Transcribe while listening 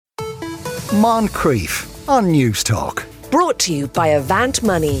Moncrief on News Talk. Brought to you by Avant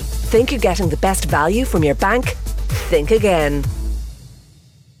Money. Think you're getting the best value from your bank? Think again.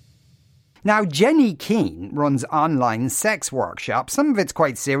 Now, Jenny Keane runs online sex workshops. Some of it's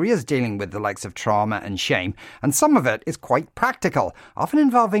quite serious, dealing with the likes of trauma and shame, and some of it is quite practical, often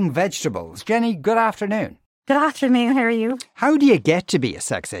involving vegetables. Jenny, good afternoon. Good afternoon, how are you? How do you get to be a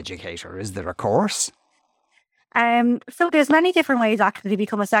sex educator? Is there a course? So there's many different ways actually to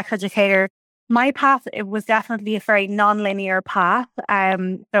become a sex educator. My path, it was definitely a very non-linear path.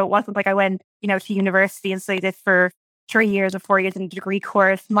 So it wasn't like I went, to university and studied it for 3 years or 4 years in a degree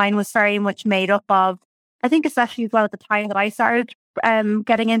course. Mine was very much made up of, I think especially as well at the time that I started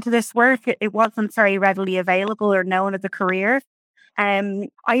getting into this work, it wasn't very readily available or known as a career.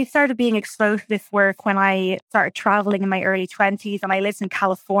 I started being exposed to this work when I started traveling in my early 20s, and I lived in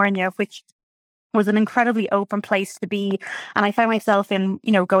California, which was an incredibly open place to be. And I found myself in,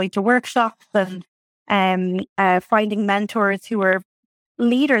 going to workshops and finding mentors who were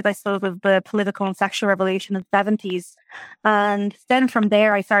leaders, I suppose, of the political and sexual revolution in the 70s. And then from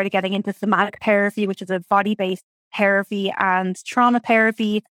there, I started getting into somatic therapy, which is a body-based therapy, and trauma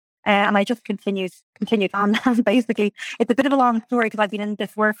therapy. And I just continued on. Basically, it's a bit of a long story because I've been in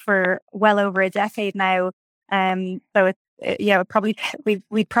this work for well over a decade now. So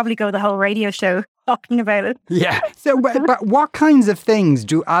we'd probably go the whole radio show talking about it. Yeah. So, but what kinds of things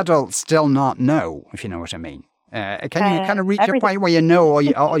do adults still not know, if you know what I mean? Can you kind of reach a point where you know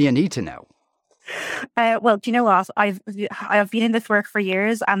all you need to know? Well, do you know what? I've been in this work for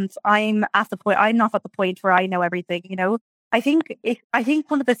years, and I'm not at the point where I know everything. I think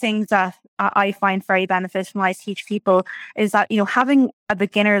one of the things that I find very beneficial when I teach people is that, having a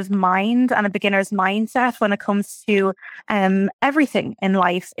beginner's mind and a beginner's mindset when it comes to everything in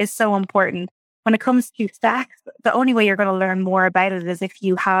life is so important. When it comes to sex, the only way you're going to learn more about it is if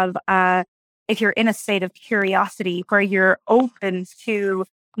you're in a state of curiosity where you're open to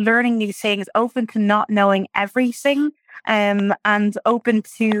learning new things, open to not knowing everything, and open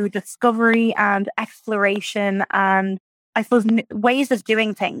to discovery and exploration and, I suppose, new ways of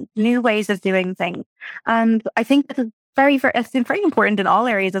doing things. And I think this is it's very important in all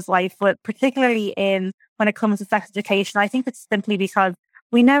areas of life, but particularly when it comes to sex education. I think it's simply because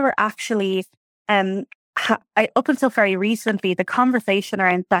we never actually, up until very recently, the conversation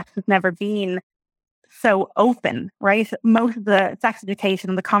around sex has never been so open, right? Most of the sex education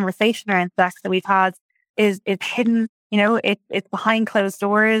and the conversation around sex that we've had is hidden. It's behind closed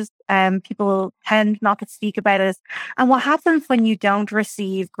doors. People tend not to speak about it. And what happens when you don't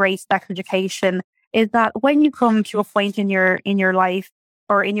receive great sex education is that when you come to a point in your life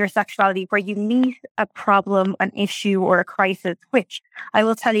or in your sexuality where you meet a problem, an issue, or a crisis, which I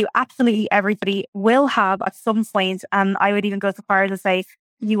will tell you absolutely everybody will have at some point, and I would even go so far as to say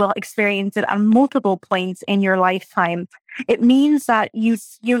you will experience it at multiple points in your lifetime. It means that you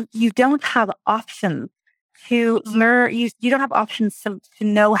don't have options to learn. You don't have options to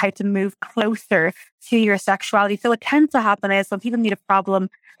know how to move closer to your sexuality. So what tends to happen is when people meet a problem,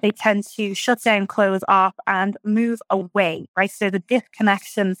 they tend to shut down, close off, and move away, right? So the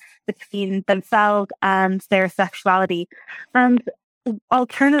disconnection between themselves and their sexuality. And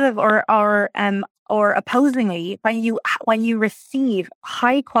alternative or opposingly, when you receive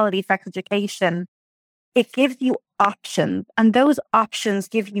high quality sex education, it gives you options, and those options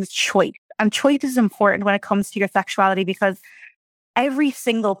give you choice. And choice is important when it comes to your sexuality because every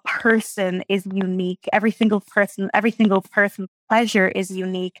single person is unique. Every single person's pleasure is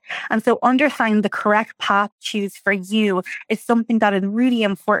unique. And so understanding the correct path to choose for you is something that is really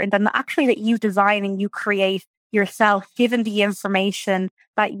important, and actually that you design and you create yourself, given the information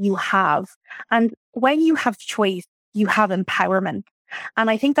that you have. And when you have choice, you have empowerment. And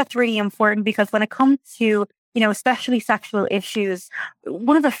I think that's really important because when it comes to, especially sexual issues,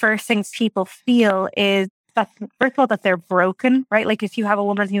 one of the first things people feel is that, first of all, that they're broken, right? Like if you have a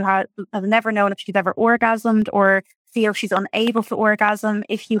woman who has never known if she's ever orgasmed or feel she's unable to orgasm,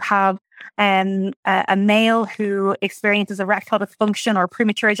 if you have a male who experiences erectile dysfunction or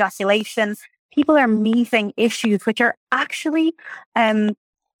premature ejaculation, people are meeting issues which are actually a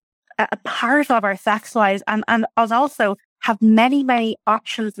part of our sex lives and also have many, many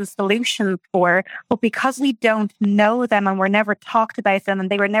options and solutions for, but because we don't know them and we're never talked about them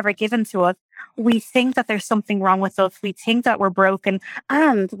and they were never given to us, we think that there's something wrong with us. We think that we're broken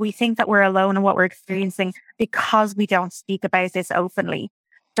and we think that we're alone in what we're experiencing because we don't speak about this openly.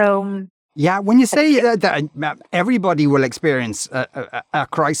 So yeah, when you say that everybody will experience a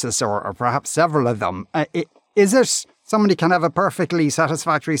crisis or perhaps several of them, is it somebody can have a perfectly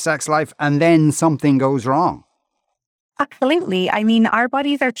satisfactory sex life and then something goes wrong? Absolutely. I mean, our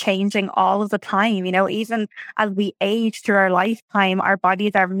bodies are changing all of the time. Even as we age through our lifetime, our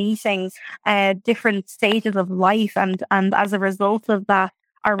bodies are meeting different stages of life, and as a result of that,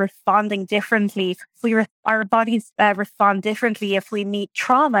 are responding differently. Our bodies respond differently if we meet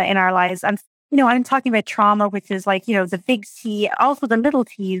trauma in our lives, and I'm talking about trauma, which is like, the big T, also the little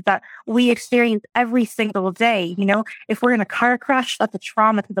T's that we experience every single day. If we're in a car crash, that's a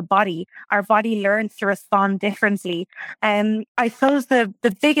trauma to the body. Our body learns to respond differently. I suppose the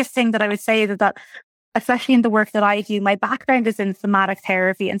biggest thing that I would say is that, especially in the work that I do, my background is in somatic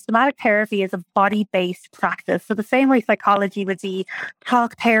therapy, and somatic therapy is a body-based practice. So the same way psychology would be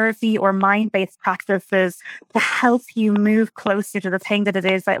talk therapy or mind-based practices to help you move closer to the thing that it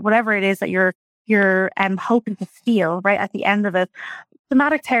is, that whatever it is that you're hoping to feel right at the end of it.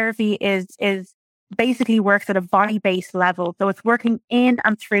 Somatic therapy is basically works at a body-based level. So it's working in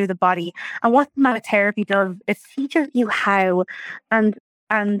and through the body. And what somatic therapy does is teaches you how and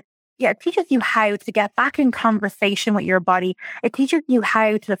it teaches you how to get back in conversation with your body. It teaches you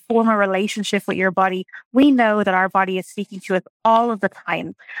how to form a relationship with your body. We know that our body is speaking to us all of the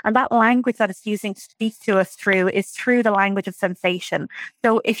time. And that language that it's using to speak to us through is through the language of sensation.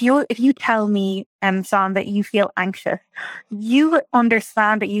 So if you tell me, Sean, that you feel anxious, you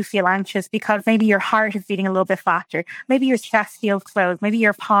understand that you feel anxious because maybe your heart is beating a little bit faster. Maybe your chest feels closed. Maybe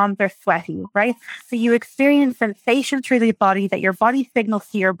your palms are sweaty, right? So you experience sensation through the body that your body signals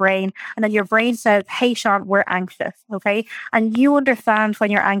to your brain. And then your brain says, hey, Sean, we're anxious. Okay. And you understand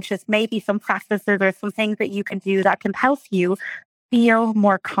when you're anxious, maybe some practices or some things that you can do that can help you feel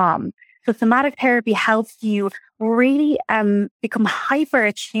more calm. So somatic therapy helps you really become hyper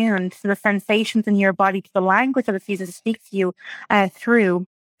attuned to the sensations in your body, to the language that it's using to speak to you through,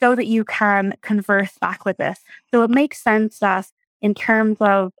 so that you can converse back with it. So it makes sense that in terms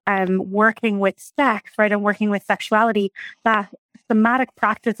of working with sex, right, and working with sexuality, that somatic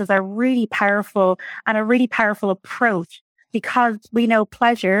practices are really powerful and a really powerful approach, because we know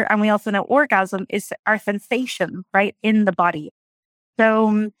pleasure and we also know orgasm is our sensation, right, in the body.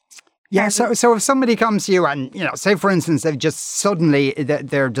 So yeah, so if somebody comes to you and, say for instance, they've just suddenly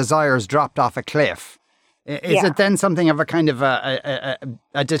their desires dropped off a cliff, is it then something of a kind of a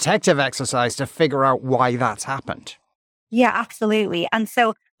detective exercise to figure out why that's happened? Yeah, absolutely. And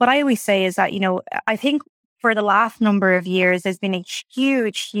so what I always say is that, I think for the last number of years, there's been a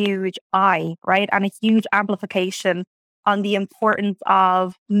huge eye, right? And a huge amplification on the importance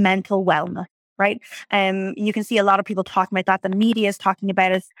of mental wellness, right? You can see a lot of people talking about that. The media is talking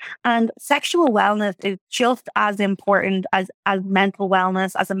about it. And sexual wellness is just as important as mental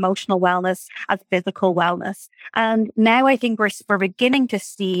wellness, as emotional wellness, as physical wellness. And now I think we're beginning to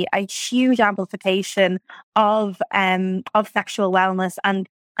see a huge amplification of sexual wellness and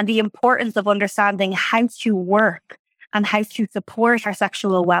the importance of understanding how to work and how to support our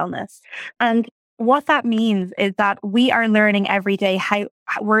sexual wellness. And what that means is that we are learning every day how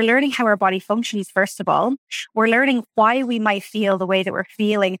our body functions, first of all. We're learning why we might feel the way that we're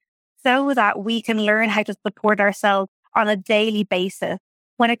feeling, so that we can learn how to support ourselves on a daily basis.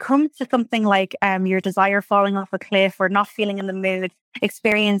 When it comes to something like your desire falling off a cliff or not feeling in the mood,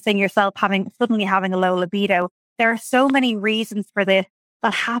 experiencing yourself suddenly having a low libido, there are so many reasons for this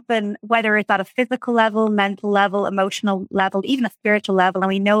that happen, whether it's at a physical level, mental level, emotional level, even a spiritual level. And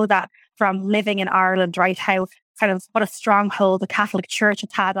we know that from living in Ireland, right, how kind of what a stronghold the Catholic Church has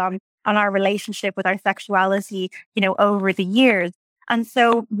had on our relationship with our sexuality, over the years. And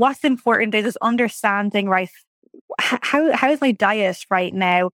so what's important is understanding, right, how is my diet right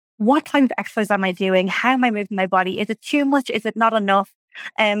now? What type of exercise am I doing? How am I moving my body? Is it too much? Is it not enough?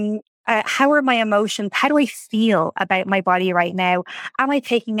 How are my emotions? How do I feel about my body right now? Am I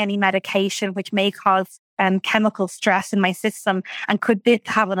taking any medication which may cause chemical stress in my system? And could this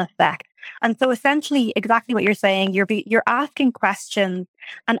have an effect? And so essentially exactly what you're saying, you're asking questions,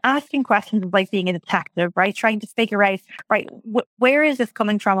 and asking questions is like being a detective, right? Trying to figure out, right, where is this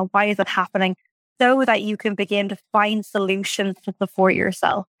coming from and why is it happening? So that you can begin to find solutions to support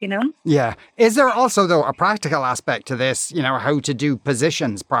yourself, Yeah. Is there also, though, a practical aspect to this, how to do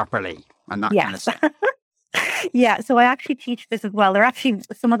positions properly and that kind of stuff? Yeah. So I actually teach this as well. They're actually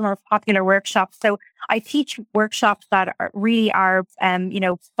some of the most popular workshops. So I teach workshops that really are,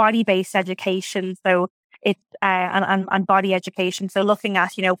 body-based education. So it's and body education. So looking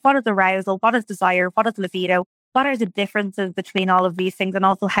at, what is arousal, what is desire, what is libido, what are the differences between all of these things, and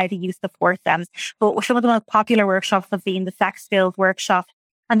also how do you support them. But some of the most popular workshops have been the sex skills workshop.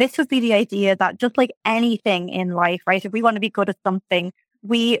 And this would be the idea that just like anything in life, right, if we want to be good at something,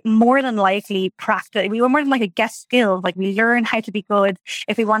 we more than likely practice, we more than likely get skills, like we learn how to be good.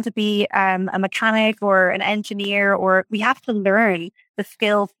 If we want to be a mechanic or an engineer, or we have to learn the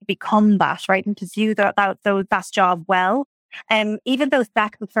skills to become that, right? And to do that job well. Even though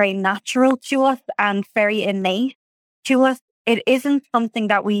sex is very natural to us and very innate to us, it isn't something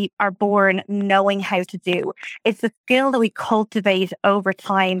that we are born knowing how to do. It's a skill that we cultivate over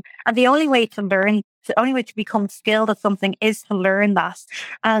time. And the only way to become skilled at something is to learn that.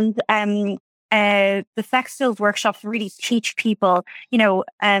 And the sex skills workshops really teach people,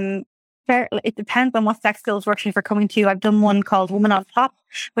 it depends on what sex skills workshop you're coming to. I've done one called Woman on Top,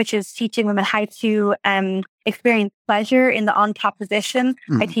 which is teaching women how to experience pleasure in the on top position.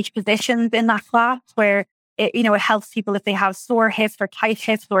 I teach positions in that class where it helps people if they have sore hips or tight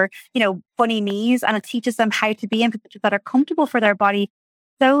hips or, funny knees, and it teaches them how to be in positions that are comfortable for their body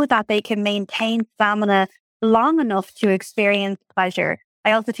so that they can maintain stamina long enough to experience pleasure.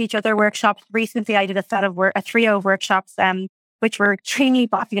 I also teach other workshops. Recently, I did a trio of workshops, which were extremely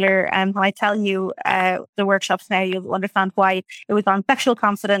popular. When I tell you the workshops now, you'll understand why. It was on sexual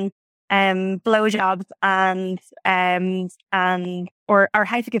confidence, blowjobs, or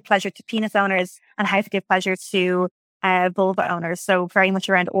how to give pleasure to penis owners and how to give pleasure to vulva owners. So very much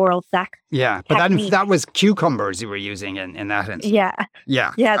around oral sex. Yeah, but that was cucumbers you were using in that instance.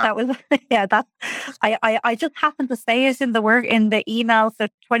 Yeah. That was I just happened to say it in the email. So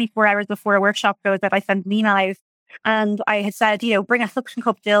 24 hours before a workshop goes out, I sent an email out. And I had said, bring a suction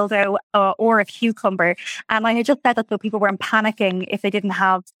cup dildo or a cucumber. And I had just said that so people weren't panicking if they didn't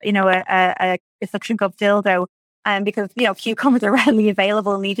have, a suction cup dildo. Because, cucumbers are readily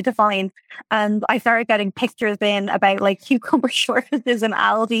available and easy to find. And I started getting pictures in about like cucumber shortages in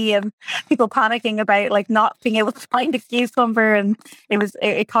Aldi and people panicking about like not being able to find a cucumber. And it was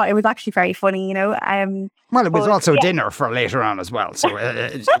actually very funny, Well, it was also dinner for later on as well. So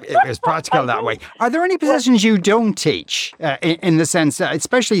it was practical that way. Are there any positions you don't teach in the sense that,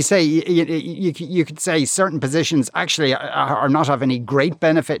 especially say, you could say certain positions actually are not of any great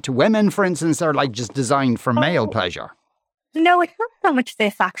benefit to women, for instance, they're like just designed for male pleasure? No, it's not so much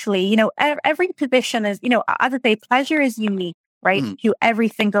this actually. Every position is, as I say, pleasure is unique, right, to every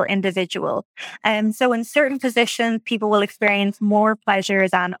single individual. So in certain positions, people will experience more pleasure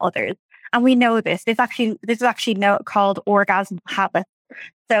than others. And we know this. This is actually called orgasm habits.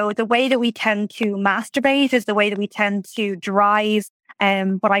 So the way that we tend to masturbate is the way that we tend to drive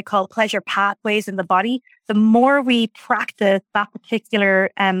what I call pleasure pathways in the body. The more we practice that particular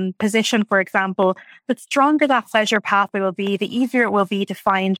position, for example, the stronger that pleasure pathway will be, the easier it will be to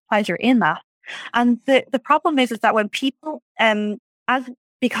find pleasure in that. And the problem is that when people,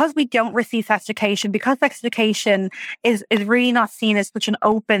 because we don't receive sex education, because sex education is really not seen as such an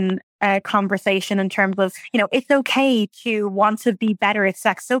open conversation in terms of, it's okay to want to be better at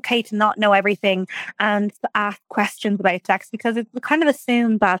sex. It's okay to not know everything and to ask questions about sex, because it's kind of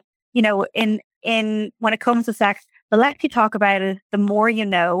assumed that, in when it comes to sex, the less you talk about it, the more you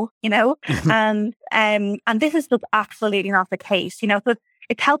know, and this is just absolutely not the case, so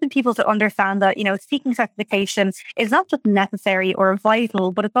it's helping people to understand that, seeking sex education is not just necessary or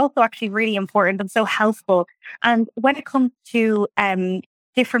vital, but it's also actually really important and so helpful. And when it comes to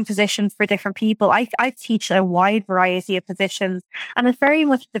different positions for different people, I teach a wide variety of positions, and it's very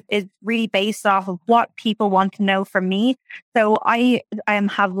much is really based off of what people want to know from me. So I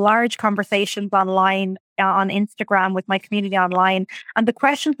have large conversations online on Instagram with my community online, and the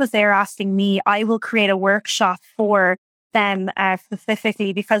questions that they're asking me, I will create a workshop for them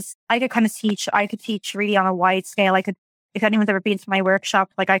specifically, because I could teach really on a wide scale. If anyone's ever been to my workshop,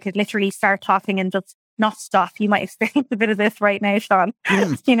 I could literally start talking and just not stop. You might experience a bit of this right now, Sean.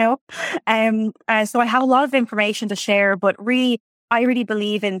 So I have a lot of information to share, but really, I really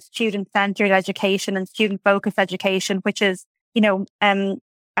believe in student-centered education and student-focused education, which is,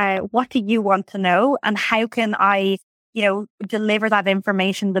 what do you want to know, and how can I, deliver that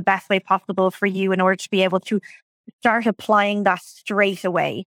information the best way possible for you in order to be able to start applying that straight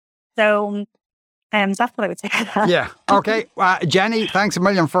away. So that's what I would say. Yeah. Okay. Jenny, thanks a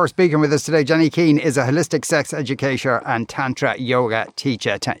million for speaking with us today. Jenny Keane is a holistic sex educator and Tantra yoga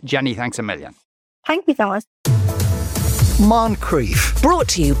teacher. Jenny, thanks a million. Thank you, Thomas. Moncrief. Brought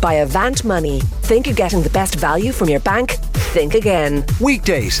to you by Avant Money. Think you're getting the best value from your bank? Think again.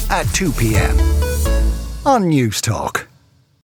 Weekdays at 2 p.m. on News Talk.